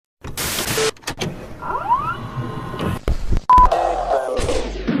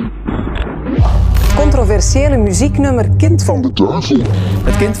controversiële muzieknummer Kind van de Duivel.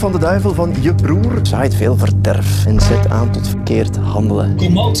 Het kind van de duivel van Jebroer zaait veel verderf en zet aan tot verkeerd handelen.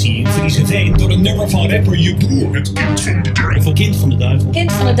 Commotie in Friese Veen door een nummer van rapper Jebroer. Het kind van de duivel. Kind van de duivel.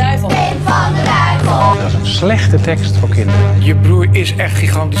 Kind van de duivel. Kind van de duivel. Dat is een slechte tekst voor kinderen. Jebroer is echt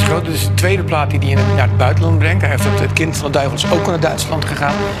gigantisch groot. Dit is de tweede plaat die hij naar het buitenland brengt. Hij heeft het kind van de duivel is ook naar Duitsland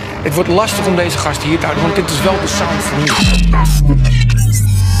gegaan. Het wordt lastig om deze gast hier te houden, want dit is wel de sound van nu.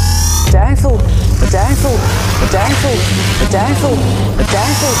 Duivel, duivel, duivel, duivel, duivel,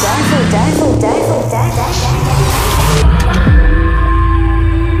 duivel, duivel, duivel, duivel.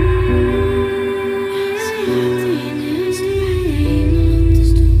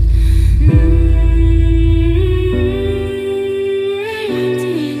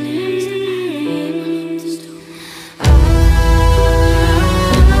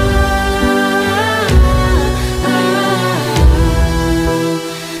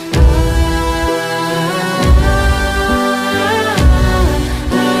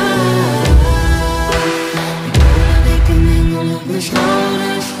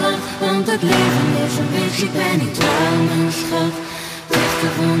 Het leven is een beetje, ik ben niet trouw, mijn schat. Vechten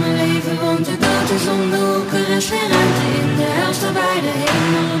voor mijn leven, want de dood is om de hoek. Er is geen ruimte in de helft bij de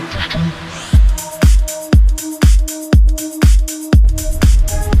hemel.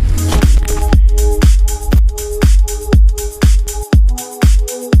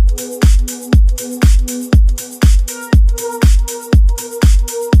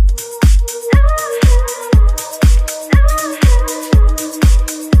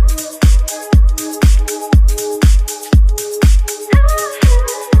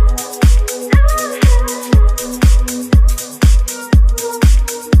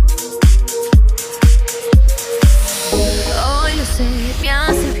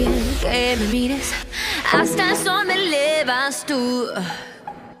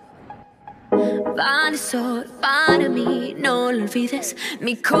 Para mí, no lo olvides,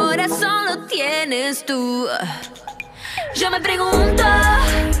 mi corazón lo tienes tú. Yo me pregunto,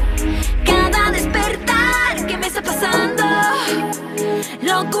 cada despertar, ¿qué me está pasando?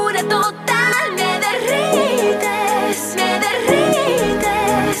 Locura total, me derrites, me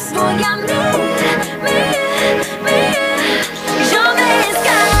derrites. Voy a yo me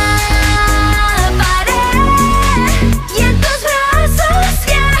escaparé y en tus brazos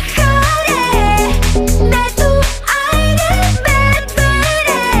viajaré. De tu aire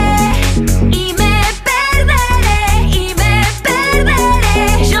beberé y me perderé, y me perderé.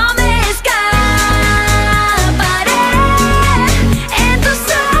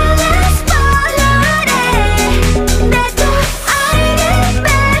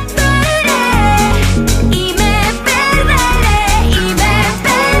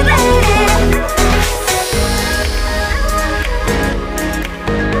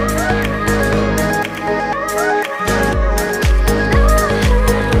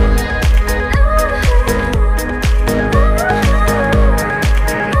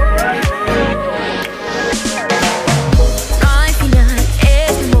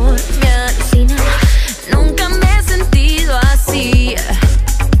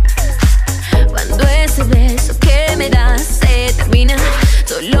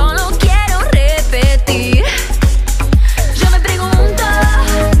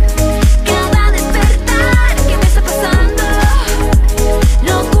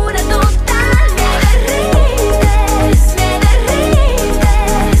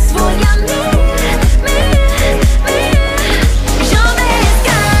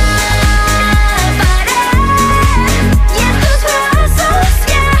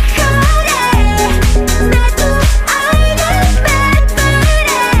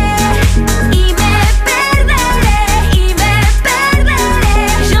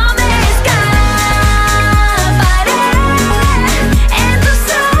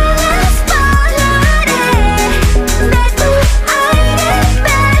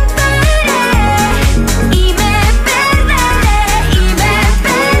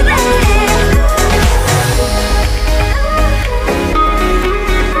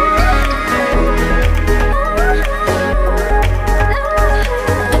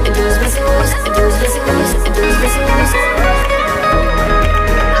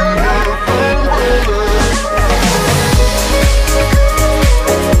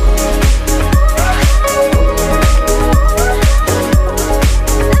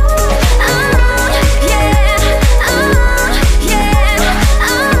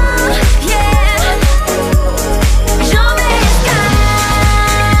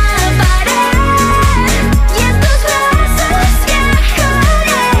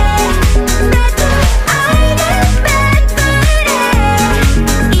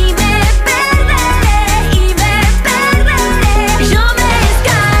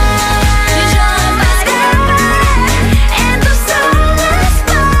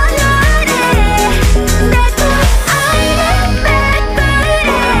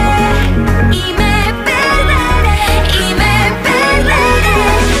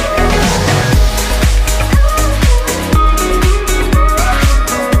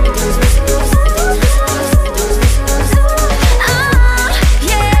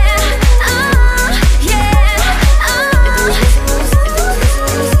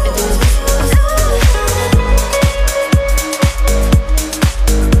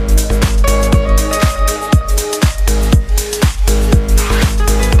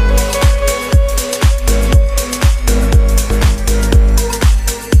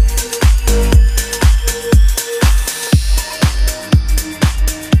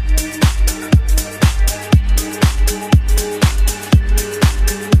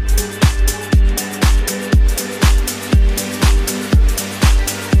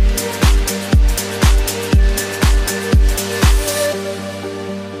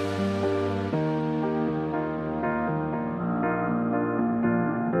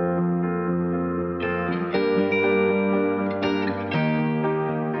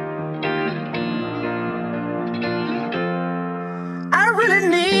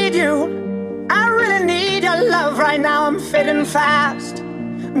 need you. I really need your love right now. I'm fading fast,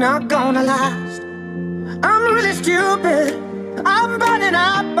 not gonna last. I'm really stupid, I'm burning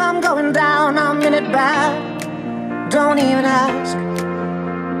up, I'm going down, I'm in it bad. Don't even ask.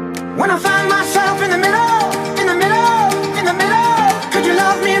 When I find myself in the middle, in the middle, in the middle, could you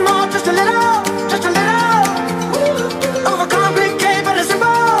love me more, just a little, just a little? Overcomplicate, but it's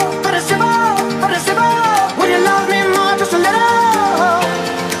simple, but it's simple, but it's simple. Would you love me more, just a little?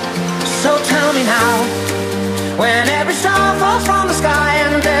 So tell me now, when every star falls from the sky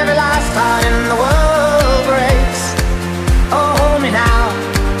and every last star in the world breaks. Oh, hold me now,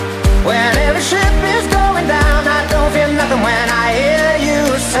 when every ship is going down, I don't feel nothing when I hear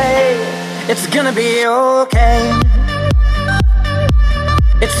you say, it's gonna be okay.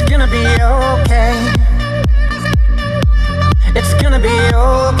 It's gonna be okay. It's gonna be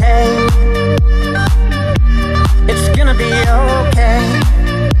okay. It's gonna be okay.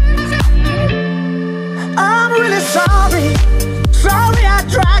 I'm really sorry. Sorry I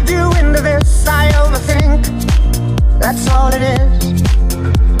dragged you into this. I overthink. That's all it is.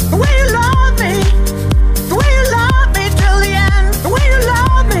 The way you love me, the way you love me till the end, the way you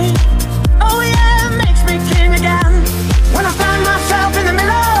love me, oh yeah, it makes me king again. When I find myself in the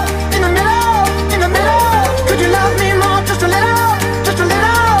middle, in the middle, in the middle, could you love me more, just a little, just a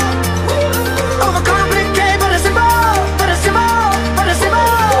little? Overcomplicate, but it's simple, but it's simple, but it's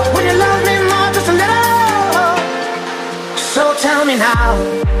simple. Would you love me more, just a little? So tell me now,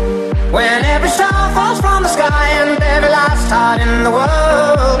 when every star falls from the sky and every last heart in the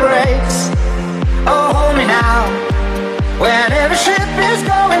world breaks. Oh, hold me now, when every ship is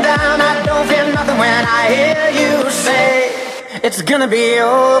going down, I don't feel nothing when I hear you say, it's gonna be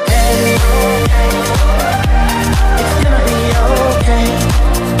okay. It's gonna be okay.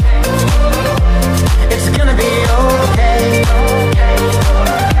 It's gonna be okay.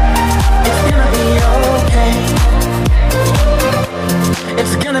 It's gonna be okay.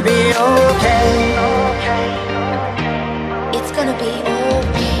 It's gonna be okay. It's gonna be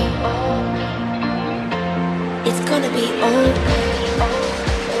okay. It's gonna be okay. It's gonna be okay.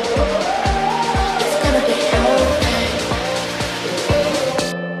 It's gonna be okay.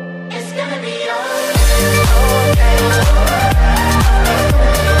 It's gonna be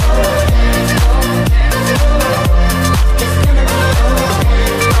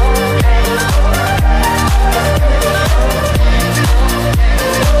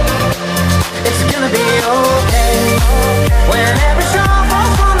It's gonna be okay. When every star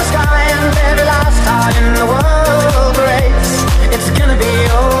falls from the sky and every last star in the world breaks. It's gonna be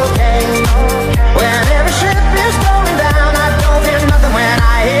okay. When every ship is going down, I don't feel nothing when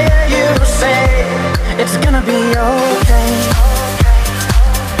I hear you say, it's gonna be okay.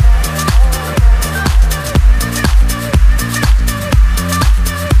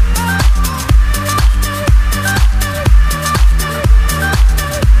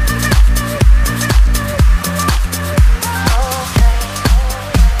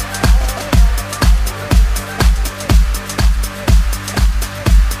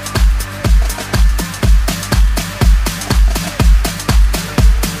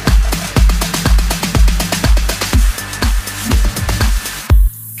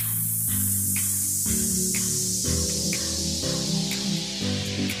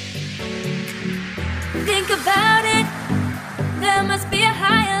 Think about it, there must be a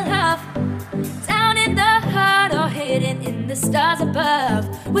higher love, down in the heart or hidden in the stars above.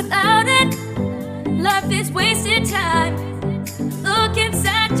 Without it, life is wasted time. Look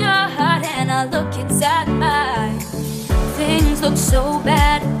inside your heart and I'll look inside mine. Things look so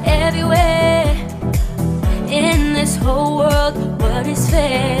bad everywhere. In this whole world, what is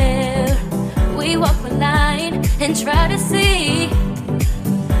fair? We walk the line and try to see,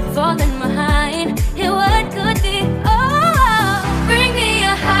 falling behind in what could be. Oh, bring me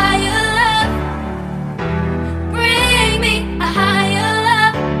a higher love. Bring me a higher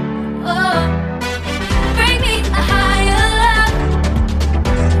love. Oh, bring me a higher love.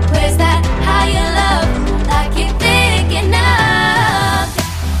 Where's that higher love I keep thinking of?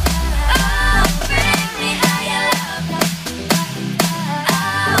 Oh, bring me higher love.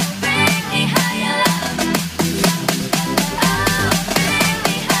 Oh, bring me higher love. Oh,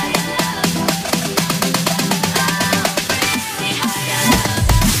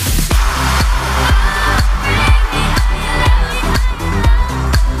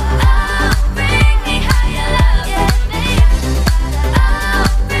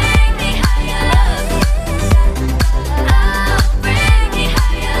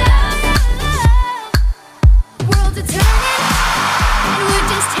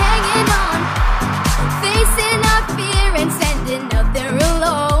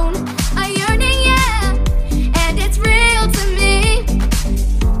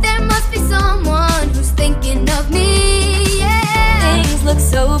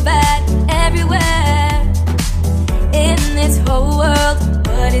 so bad everywhere in this whole world.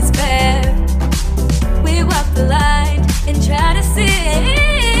 What is fair? We walk the line and try to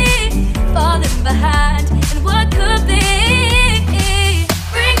see, falling behind and what could be.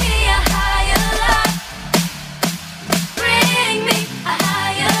 Bring me a higher love. Bring me a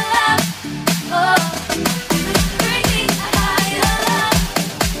higher love. Oh, bring me a higher love.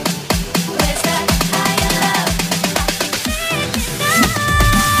 Where's that higher love?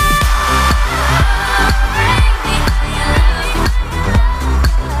 Bring me higher love.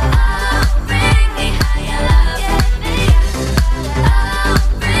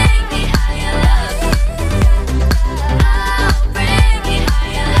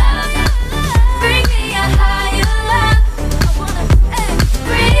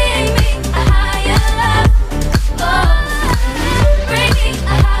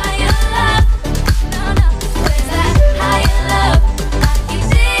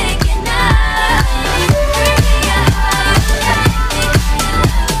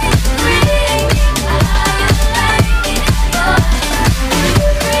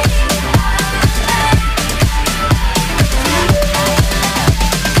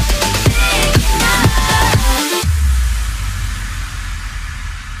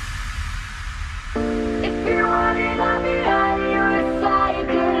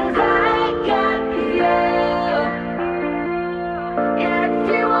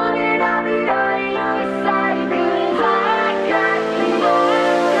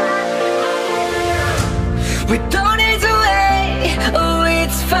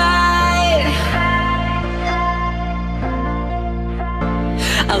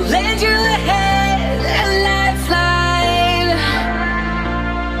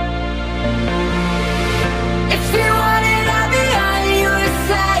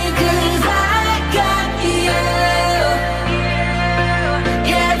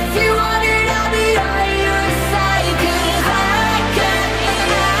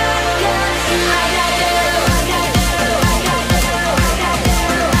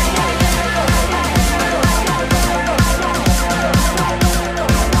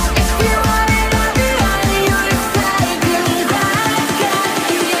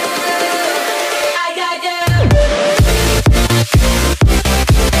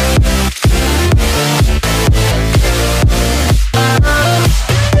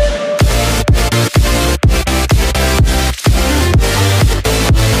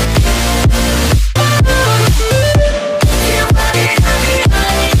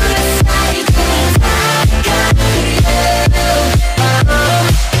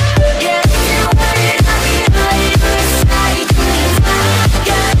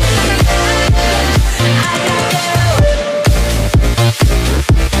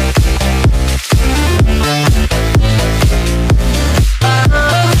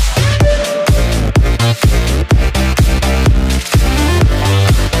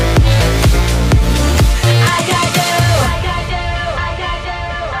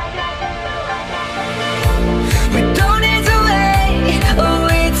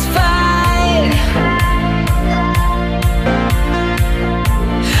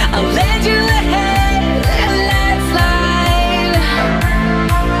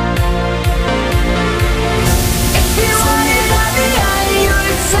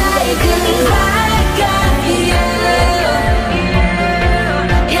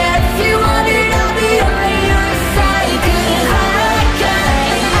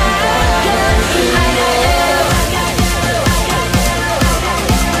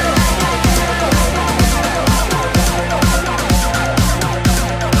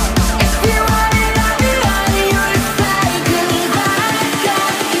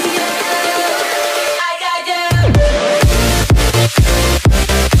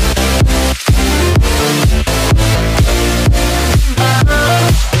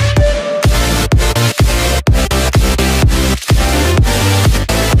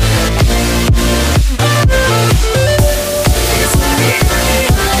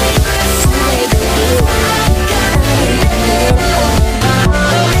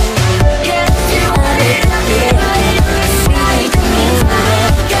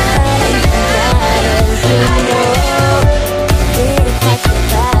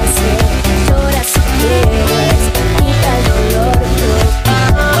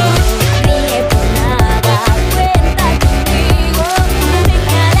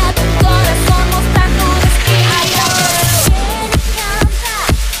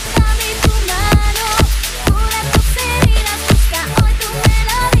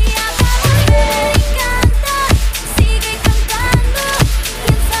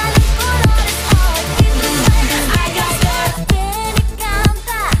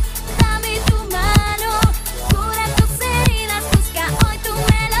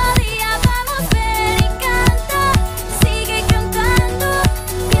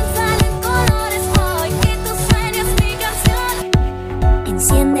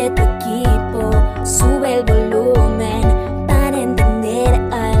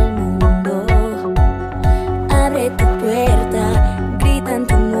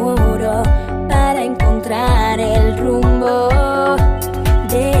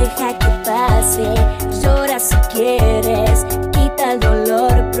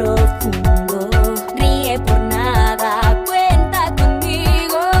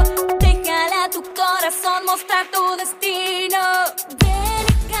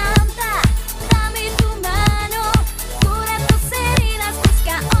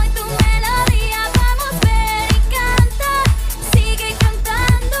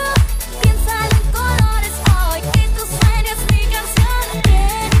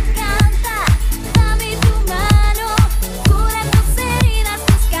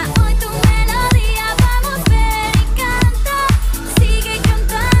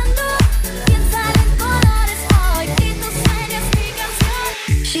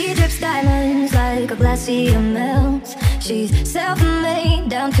 see her melts. She's self-made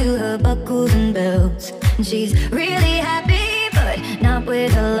down to her buckles and belts. And she's really happy, but not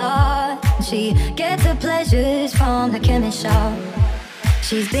with a lot. She gets her pleasures from the chemist shop.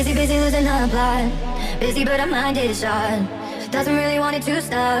 She's busy losing her blood. Busy, but her mind is shot. Doesn't really want it to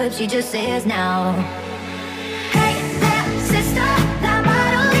stop. She just says now. Hey there, sister, that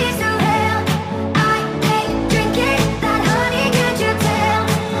bottle leads to hell. I hate drinking that honey, can't you tell?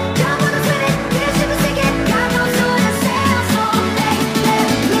 Don't wanna swim it, this ship is sinking. Got no sort of sail, so hey there,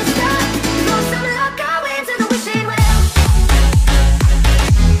 mister, throw some luck our way to the wishing well.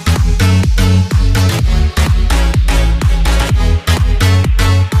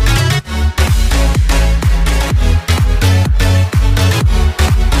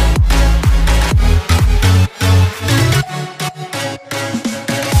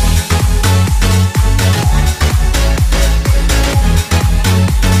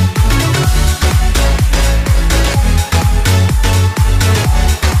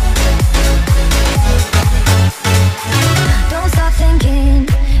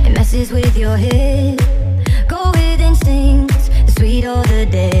 With your head, go with instincts, the sweet or the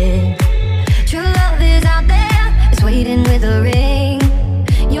dead. True love is out there, it's waiting with a ring.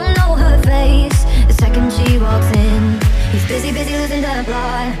 You'll know her face the second she walks in. He's busy losing the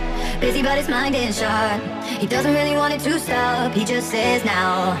plot. Busy but his mind is shot. He doesn't really want it to stop, he just says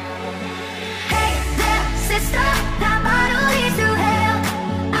now. Hey there, sister, that bottle leads to hell.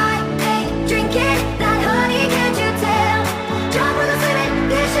 I hate drinking that honey, can't you tell? Jump with a swimming,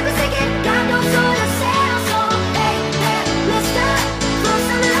 this ship is sinking. Got no sort of sail, so hey there, mister, throw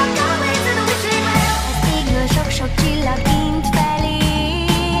some luck our way to the wishing well. Az égből sok-sok csillag int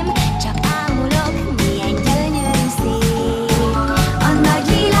felém, csak ámulok, milyen gyönyörű szép. A nagy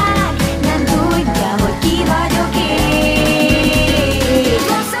világ nem tudja, hogy ki vagyok én.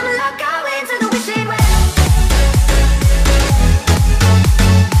 Throw some luck our way to the wishing well.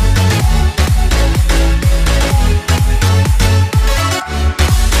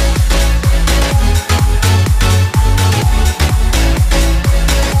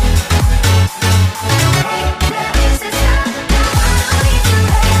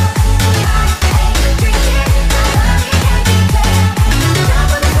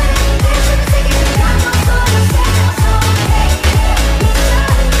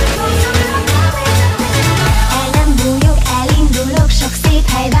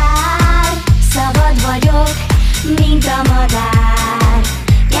 Mint a madár,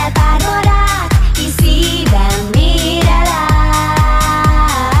 kell pár barát, ki szívem mélyre lát.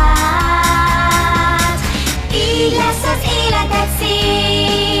 Így lesz az életed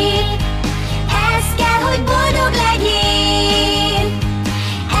szép, ez kell, hogy boldog legyél.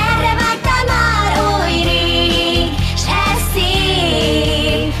 Erre vágytál már oly rég, s ez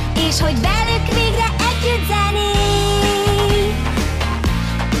szép, és hogy velük végre együtt zenélj,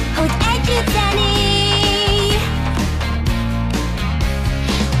 hogy együtt zenélj.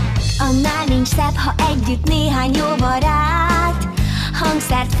 Annál nincs szebb, ha együtt néhány jó barát.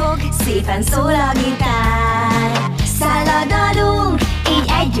 Hangszert fog, szépen szól a gitár. Szálladalunk,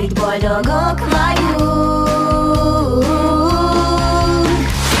 így együtt boldogok vagyunk.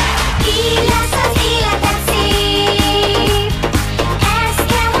 Így lesz az életed szép, ez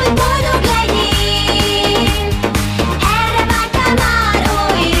kell, hogy boldog legyél. Erre vágytál már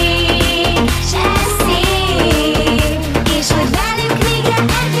oly rég, s ez szép, és hogy velük végre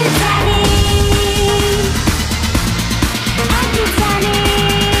együtt zenélj. Együtt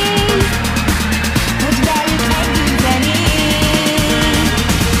zenélj, hogy velük együtt zenélj.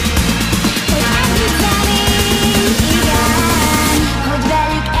 Hogy együtt zenélj, igen, hogy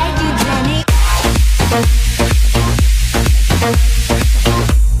velük együtt zenélj.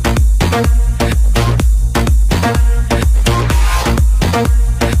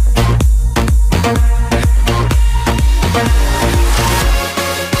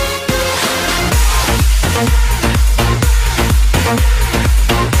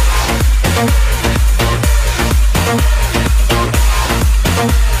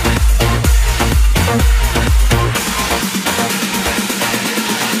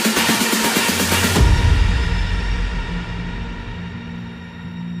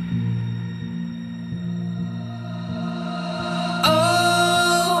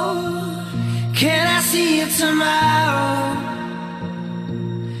 Can I see you tomorrow,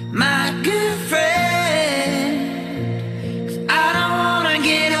 my good friend? 'Cause I don't wanna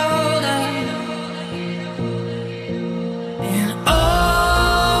get older. And oh,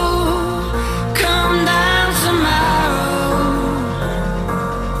 come down tomorrow,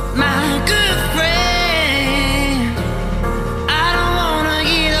 my good friend. I don't wanna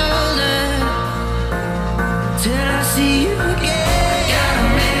get older.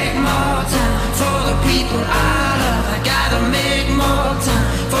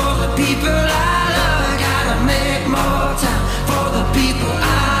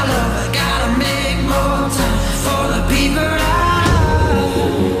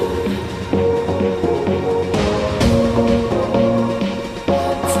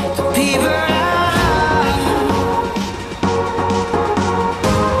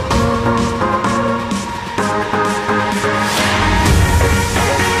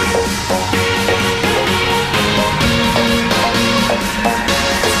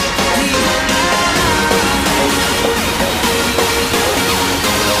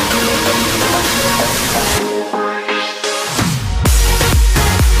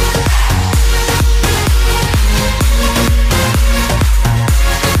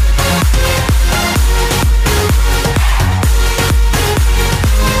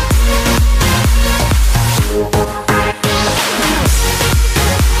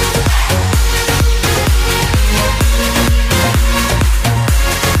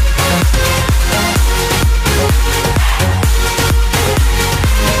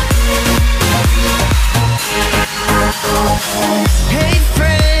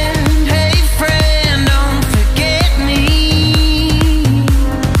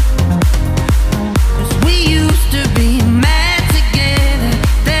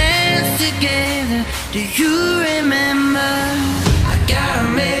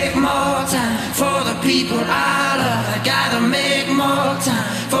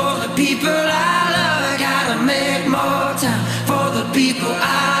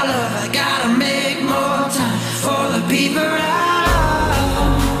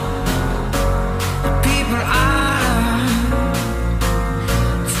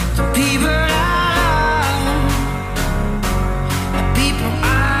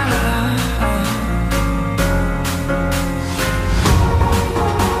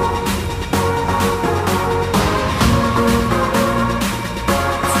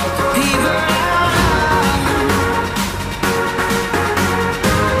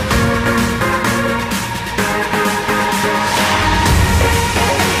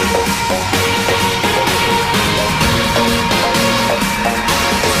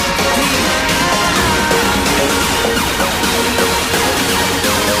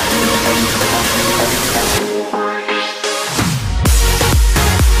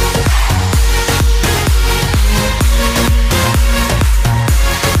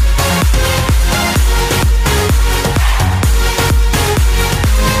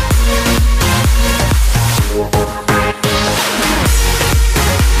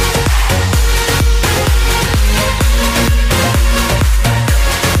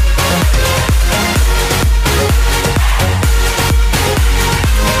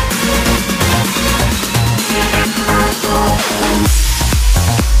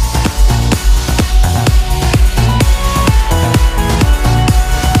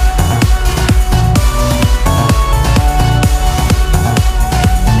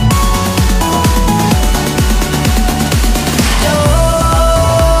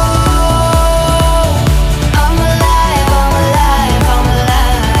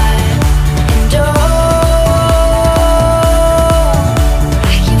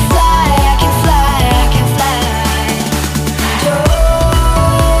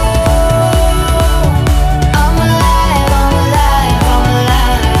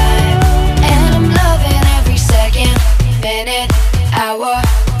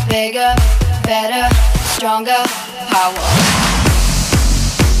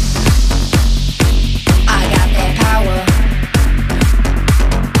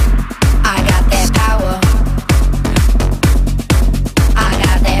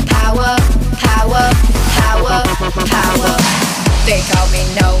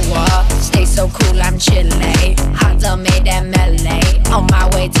 power. Stay so cool, I'm chillin'. I done made that melee. On my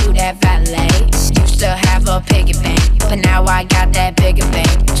way to that valet. Used to have a piggy bank, but now I got that bigger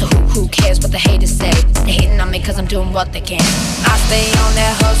bank. So who cares what the haters say? They hating on me cause I'm doing what they can. I stay on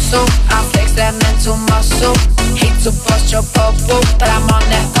that hustle, I flex that mental muscle. Hate to bust your bubble, but I'm on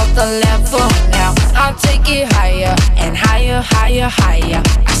that other level. Now I'll take it higher and higher, higher, higher.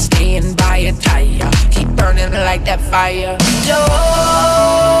 I stay in by a tire, keep burning like that fire.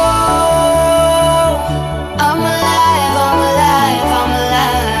 I'm alive, I'm alive, I'm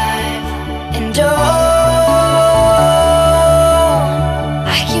alive. And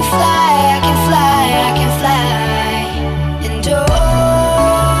I can fly, I can fly, I can fly. And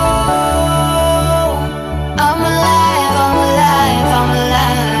I'm alive, I'm alive, I'm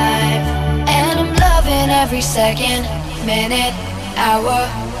alive. And I'm loving every second, minute, hour.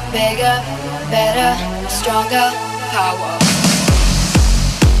 Bigger, better, stronger, power.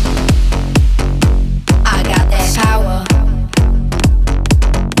 I got that power.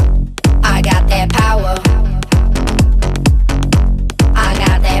 I got that power. I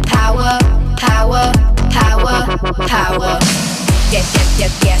got that power, power, power, power. Yes, yes,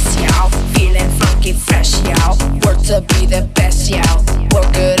 yes, yes, y'all. Feeling funky fresh, y'all. Work to be the best, y'all.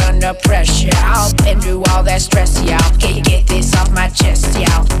 Work good under pressure, y'all. Been through all that stress, y'all. Get this off my chest,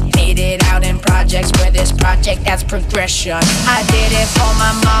 y'all. Made it out in projects where this project, that's progression. I did it for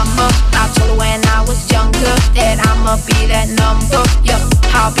my mama. I told her when I was younger that I'ma be that number. Yup,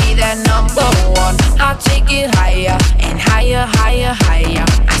 I'll be that number one. I'll take it higher and higher, higher, higher.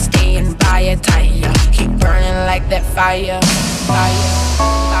 I stay in by a tire, keep burning like that fire.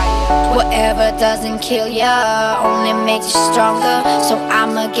 Whatever doesn't kill ya only makes you stronger. So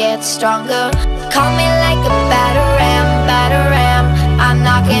I'ma get stronger. Call me like a batter ram, batter ram. I'm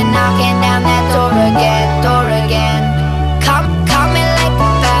knocking, knocking down that door again, door again. Call me like a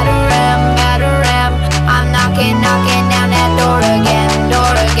batter ram, batter ram. I'm knocking, knocking down that door again,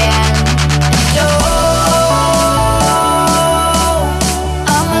 door again.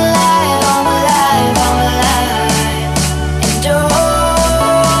 I'm alive, I'm alive, I'm alive. And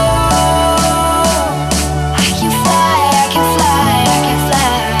I can fly, I can fly, I can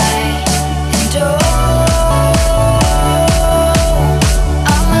fly. And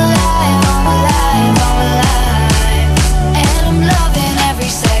I'm alive, I'm alive, I'm alive.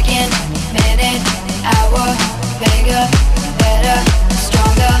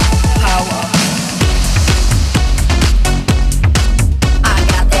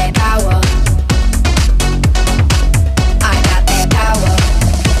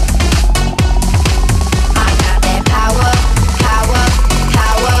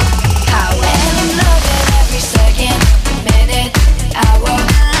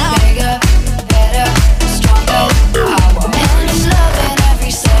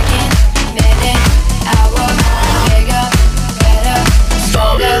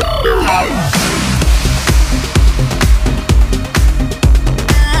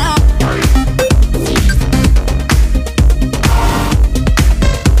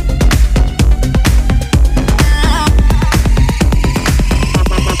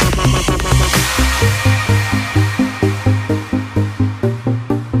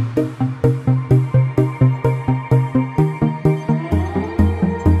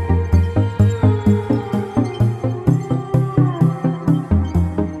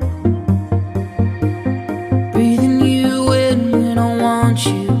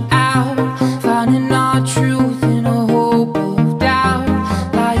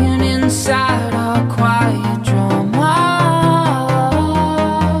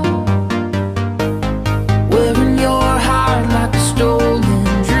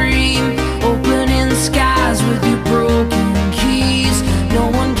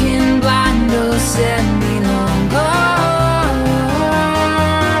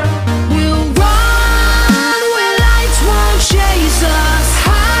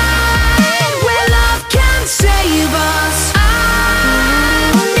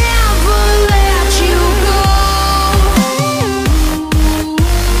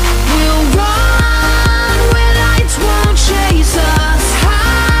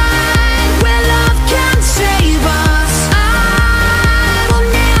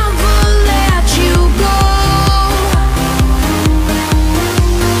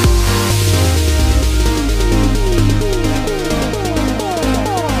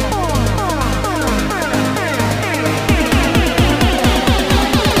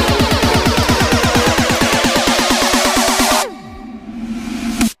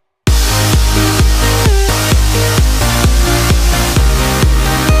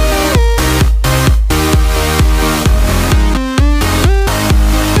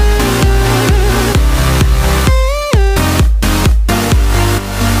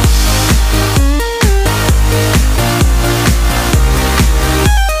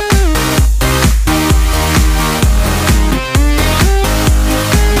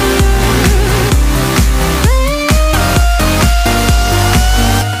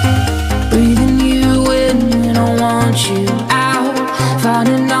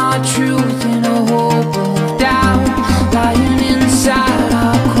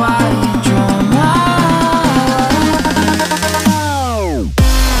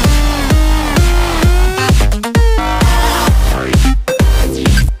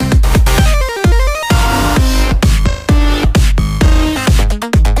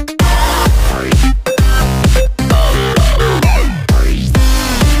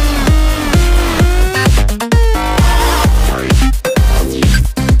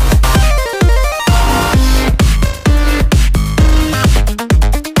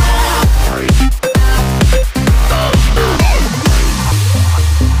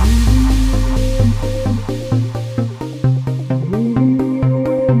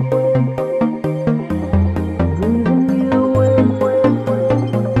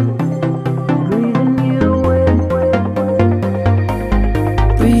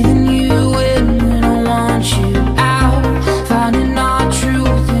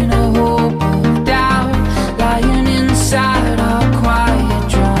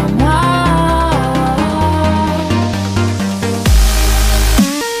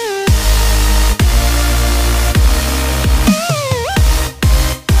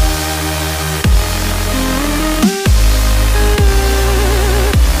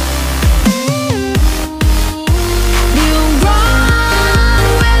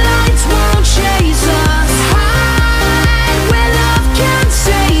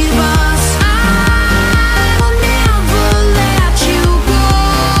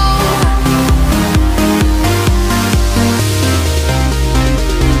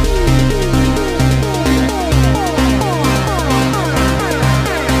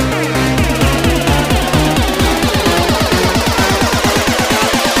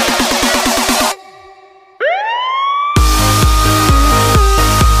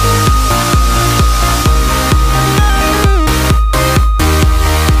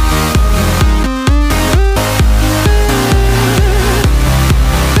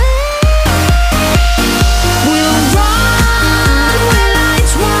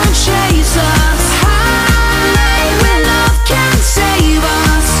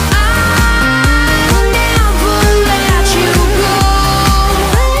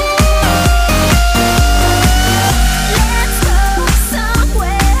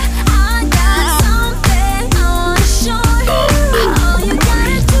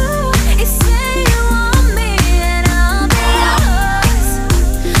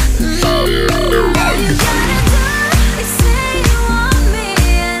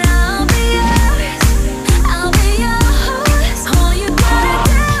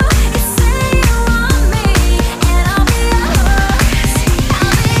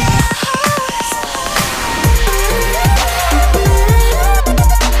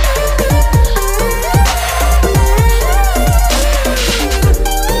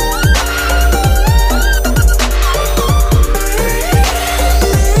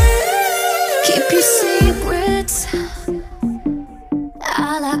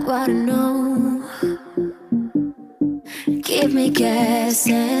 leave me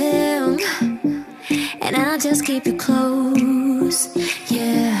guessing, and I'll just keep you close,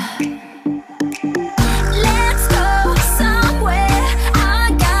 yeah. Let's go somewhere,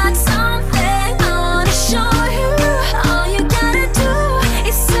 I got something I wanna show you. All you gotta do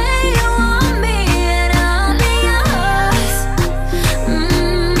is say you want me and I'll be yours.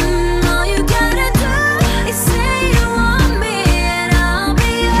 All you gotta do is say you want me and I'll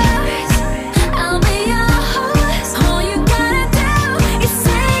be yours. I'll be yours. All you gotta do is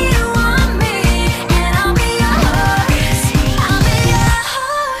say you want me and I'll be yours. I'll be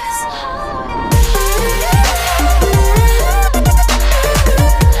yours.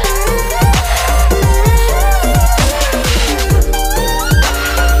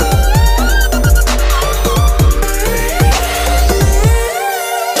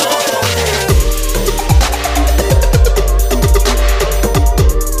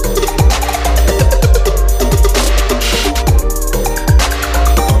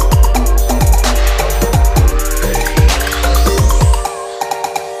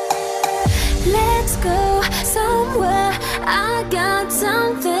 Let's go somewhere. I got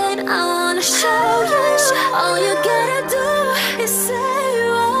something I wanna show you. All you gotta do is say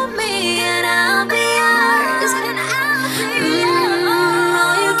you want me and I'll be yours.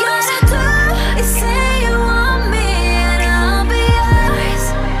 All you gotta do is say you want me and I'll be yours.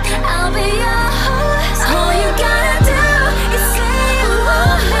 I'll be yours. All you gotta do is say you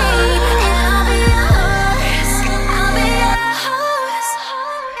want me and I'll be yours. I'll be yours.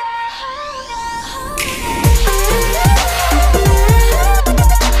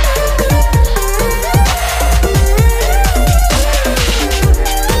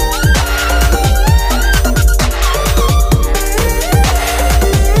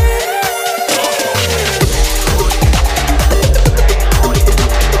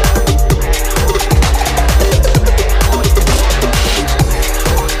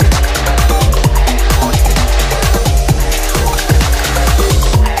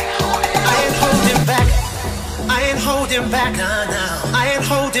 I ain't holding back, nah, nah. I ain't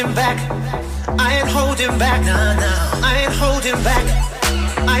holding back. I ain't holding back, nah, nah. I ain't holding back.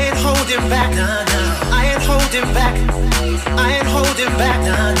 I ain't holding back, nah, nah. I ain't holding back. I ain't holding back,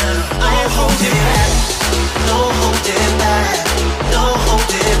 nah, nah. I ain't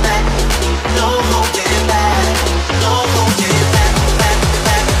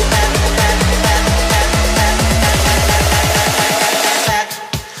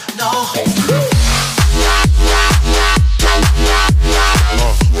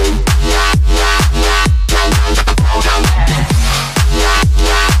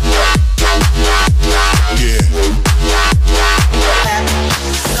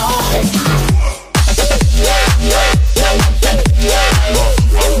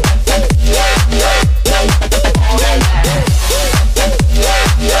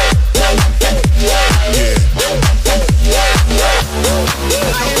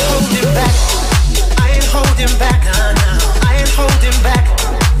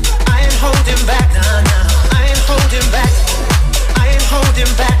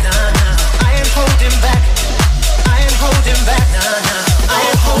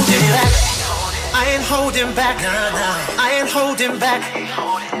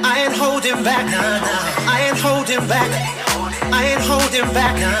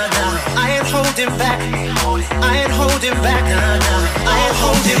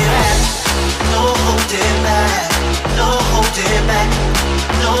back. No holding back. No holding back.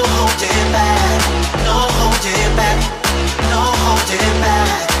 No holding back. No holding back. Back, back,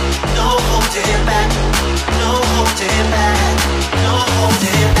 back, back, back, back, back, back, back, back. No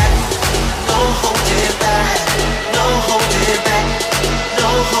holding back.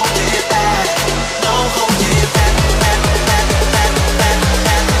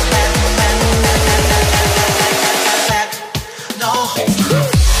 No.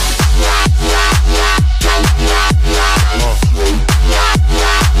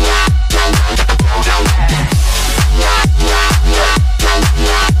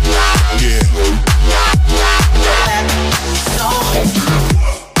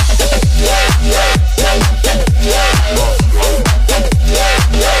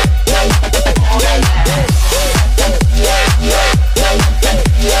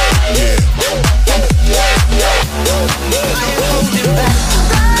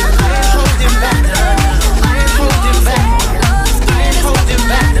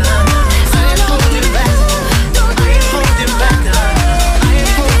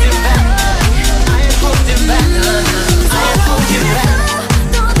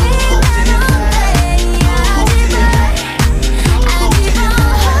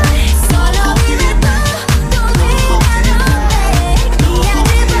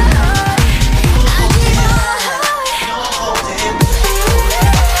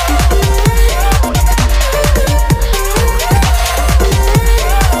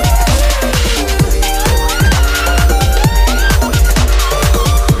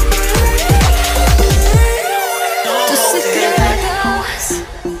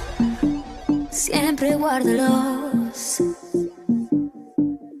 siempre guárdalos.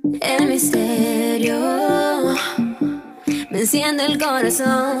 El misterio me enciende el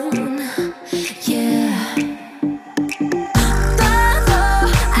corazón. Yeah.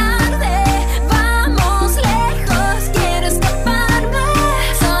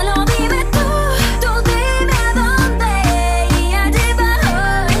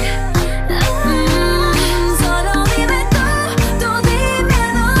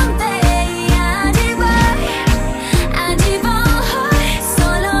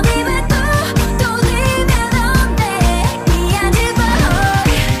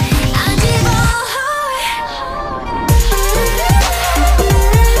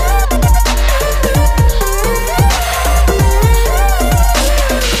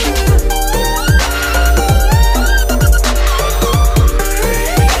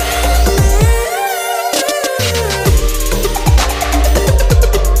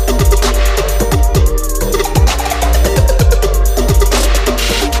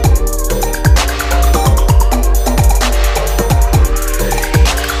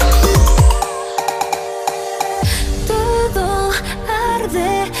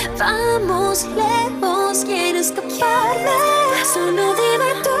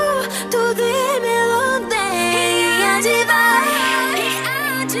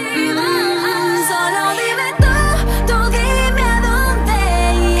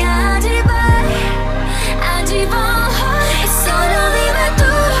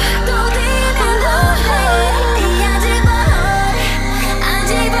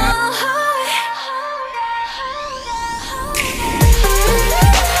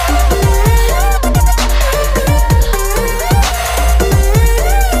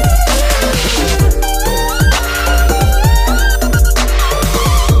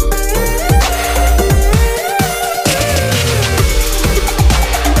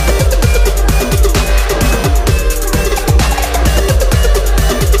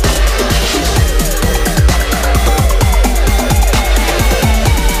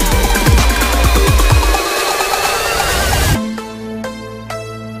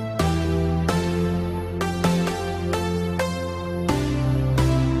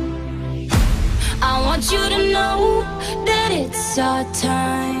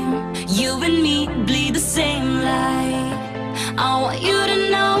 You and me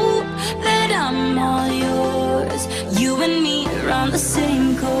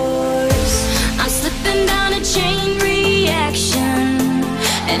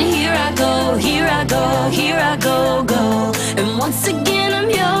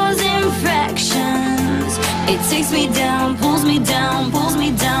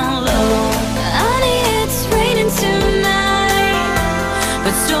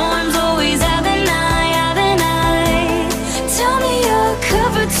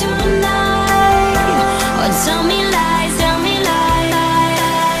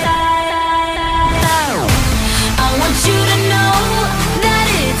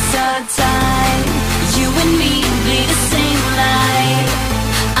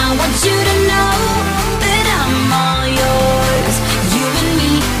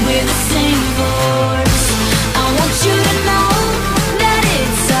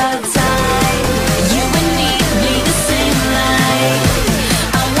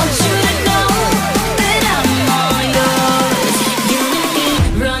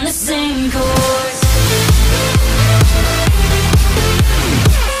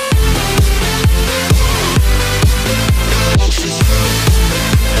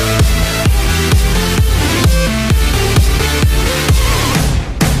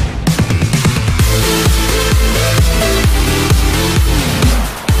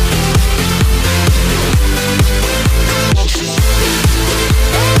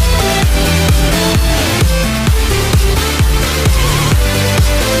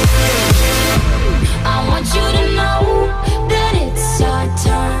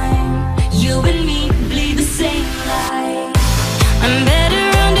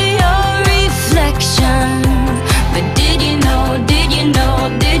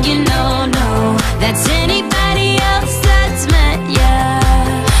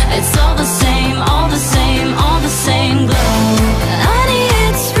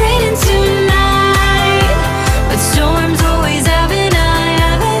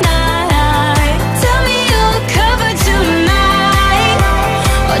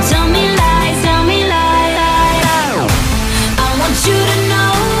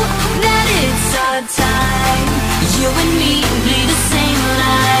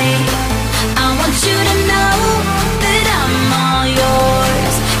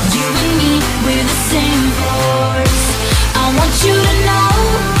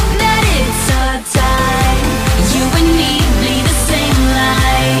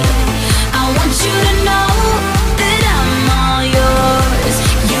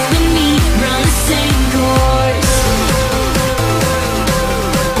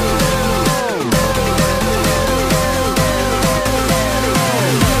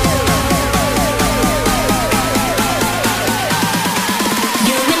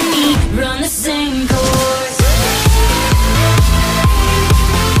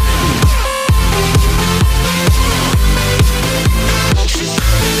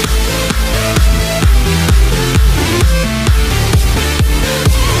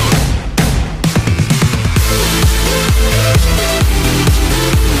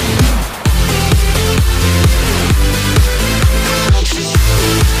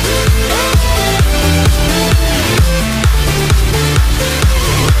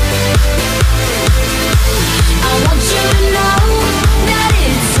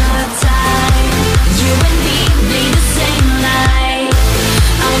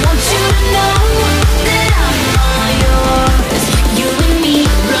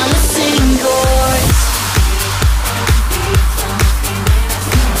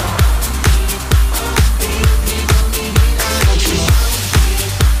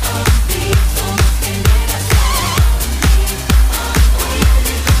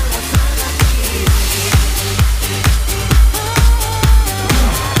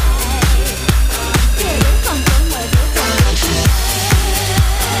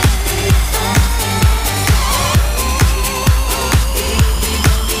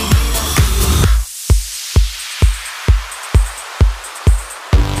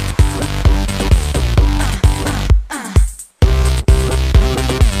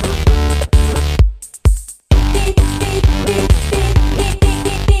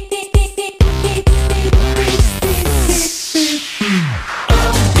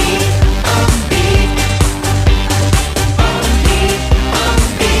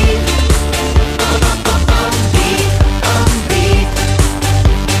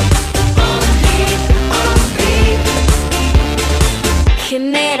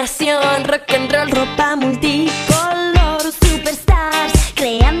generación, rock and roll, ropa multicolor, superstars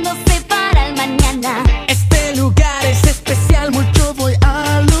creándose para el mañana. Este lugar es especial, mucho voy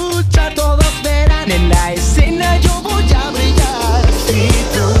a luchar, todos verán en la escena yo voy a brillar. Si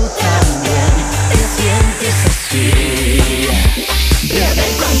tú también te sientes así, pierde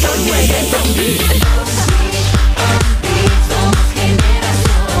el control, mueve tu beat.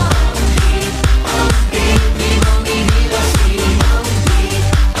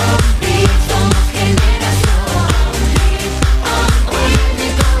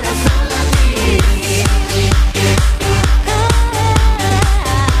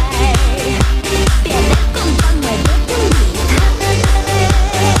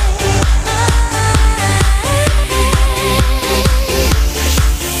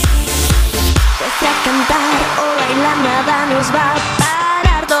 Va a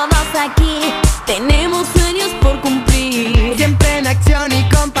parar todos aquí, tenemos sueños por cumplir. Siempre en acción y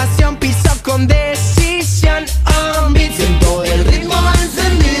con pasión, piso con decisión. On beat, siento el ritmo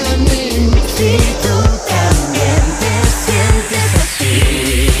encendido en mí. Si tú también te sientes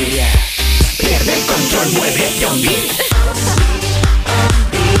así, pierde el control, muévete on beat.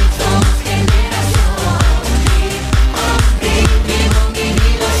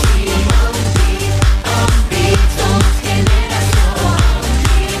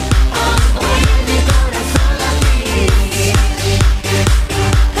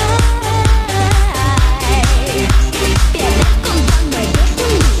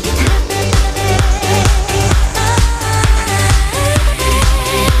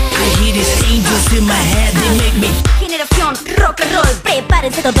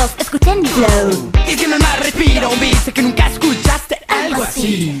 Prepárense todos, escuchen mi flow. Diciendo el mar respira un beat, sé que nunca escuchaste algo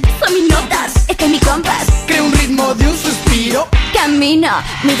así. Son mis notas, este es mi compás. Creo un ritmo de un suspiro. Camino,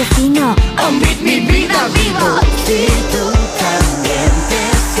 mi destino. On beat, mi vida vivo. Si tú también te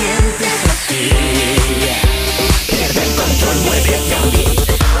sientes así, pierde el control, muévete on beat.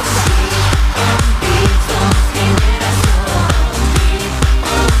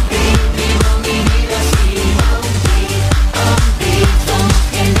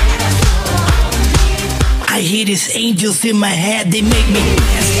 I hear these angels in my head, they make me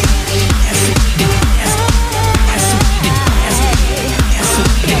dance.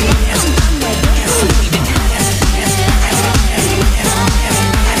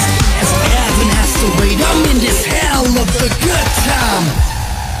 Heaven has to wait, I'm in this hell of a good time.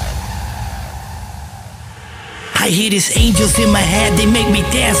 I hear these angels in my head, they make me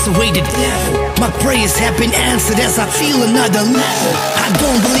dance away the devil. My prayers have been answered as I feel another level. I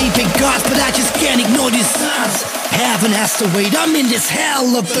don't believe in God, but I just can't ignore these signs. Heaven has to wait, I'm in this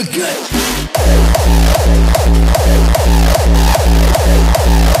hell of the good.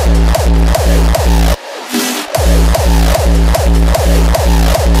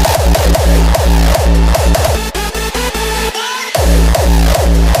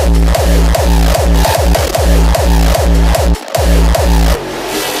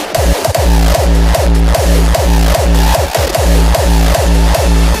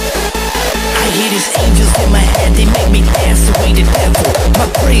 Angels in my head, they make me dance away the devil. My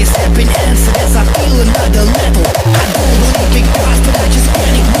prayers have been answered as I feel another level. I don't believe in God, but I just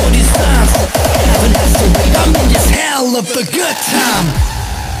can't ignore these signs. Heaven has to wait, I'm in this hell of a good time.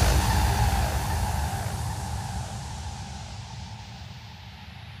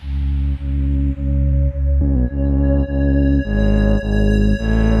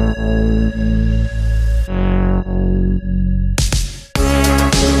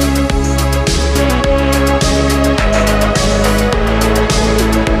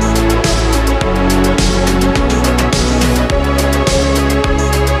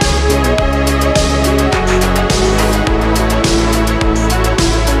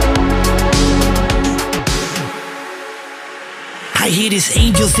 These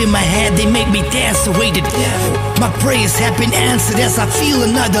angels in my head, they make me dance away the devil. My prayers have been answered as I feel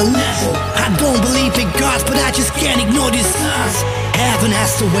another level. I don't believe in God, but I just can't ignore these signs. Heaven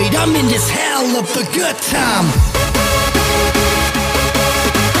has to wait, I'm in this hell of a good time.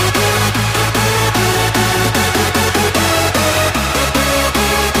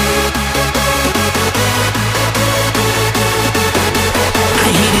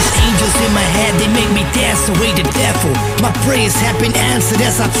 In my head, they make me dance away the devil. My prayers have been answered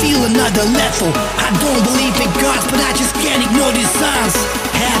as I feel another level. I don't believe in God, but I just can't ignore these signs.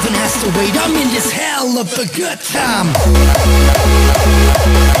 Heaven has to wait, I'm in this hell of a good time.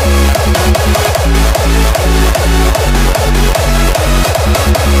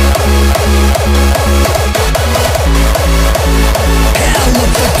 Hell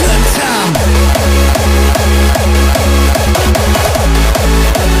of a good time.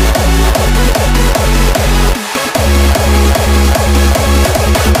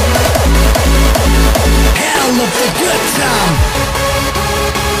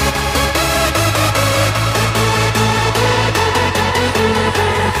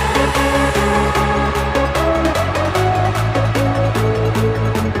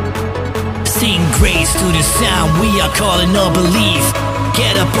 the sound we are calling all belief.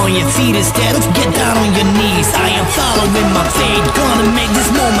 Get up on your feet instead of get down on your knees. I am following my fate, gonna make this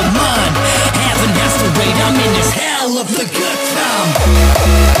moment mine. Heaven has to wait, I'm in this hell of the good time.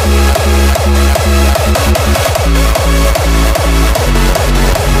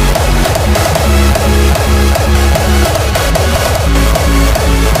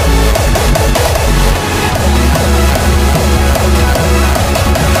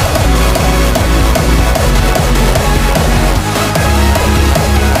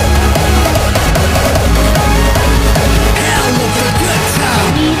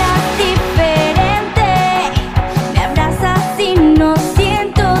 Miras diferente, me abrazas y no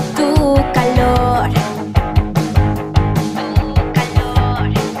siento tu calor.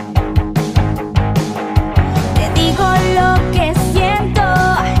 Te digo lo que siento,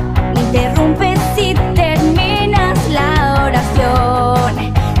 me interrumpes si terminas la oración.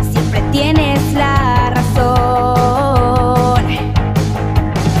 Siempre tienes la razón.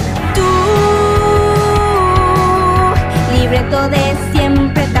 Tú, libreto de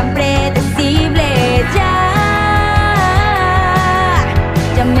siempre tan predecible, ya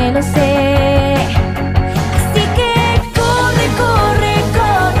me lo sé. Así que corre, corre,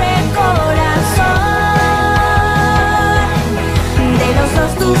 corre, corazón. De los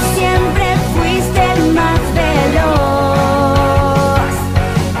dos tú siempre fuiste el más veloz.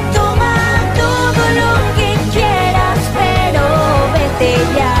 Toma todo lo que quieras, pero vete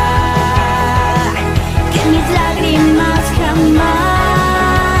ya. Que mis lágrimas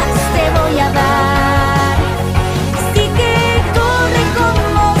jamás te voy a dar. Así que corre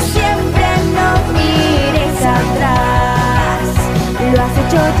como siempre, no mires atrás. Lo has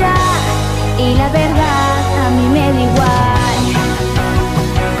hecho ya y la verdad a mí me da igual.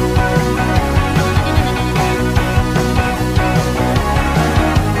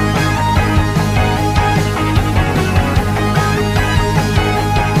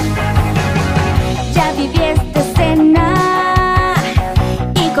 Ya viví esta escena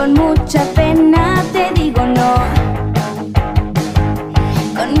y con mucha pena te digo no.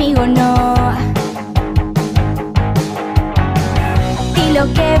 Conmigo no. Di lo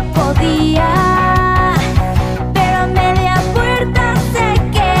que podía, pero a media puerta se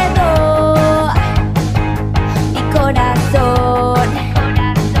quedó mi corazón.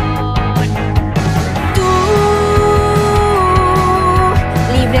 Tú,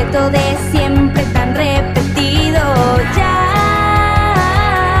 libreto de siempre tan repetido, ya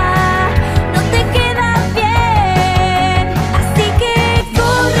no te queda bien. Así que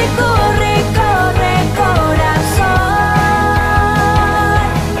corre, corre, corre, corazón.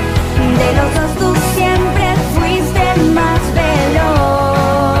 De los dos tú siempre fuiste el más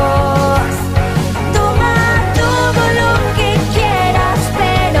veloz. Toma todo lo que quieras,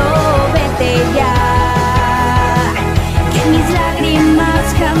 pero vete ya. Que mis lágrimas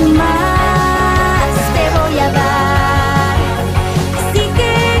jamás te voy a dar. Así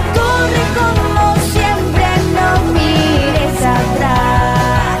que corre como siempre, no mires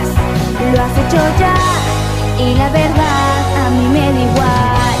atrás. Lo has hecho ya y la verdad a mí me da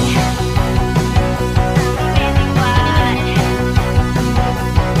igual.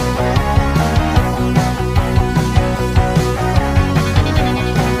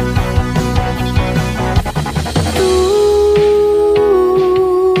 Tú,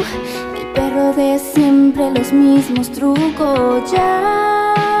 el perro de siempre, los mismos trucos, ya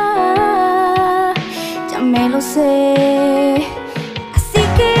me lo sé. Así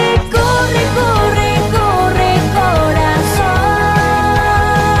que corre, corre, corre, corazón.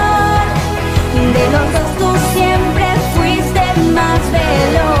 De los dos tú siempre fuiste el más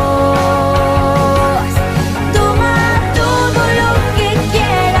veloz. Toma todo lo que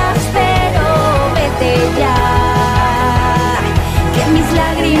quieras, pero vete ya. Que mis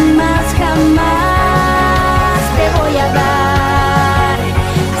lágrimas jamás te voy a dar.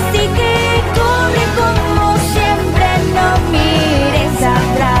 Así que corre como siempre, no mires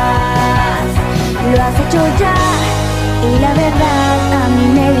atrás. Lo has hecho ya y la verdad a mí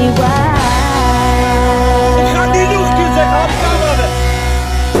me da igual.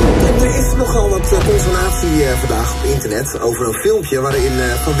 Er is nogal wat consternatie vandaag op internet over een filmpje waarin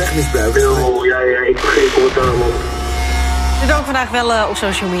van wegmisbruik is. Oh, ja, ik heb geen commentaar, man. Er dook vandaag wel op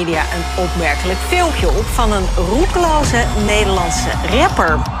social media een opmerkelijk filmpje op van een roekeloze Nederlandse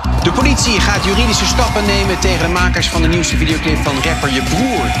rapper. De politie gaat juridische stappen nemen tegen de makers van de nieuwste videoclip van rapper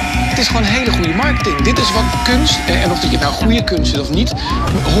Jebroer. Het is gewoon hele goede marketing. Dit is wat kunst, en of dat je nou goede kunst is of niet,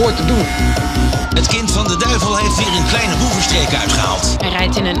 hoort te doen. Het kind van de duivel heeft weer een kleine boevenstreek uitgehaald. Hij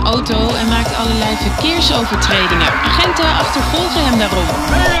rijdt in een auto en maakt allerlei verkeersovertredingen. Agenten achtervolgen hem daarom.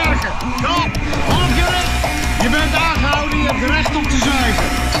 het recht om te zuigen.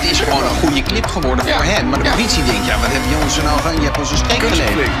 Het is gewoon een goede clip geworden voor hen. Maar de politie denkt, ja, wat heb je ons er nou van? Je hebt ons een steek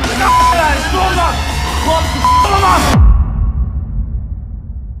geleverd. Godverdomme!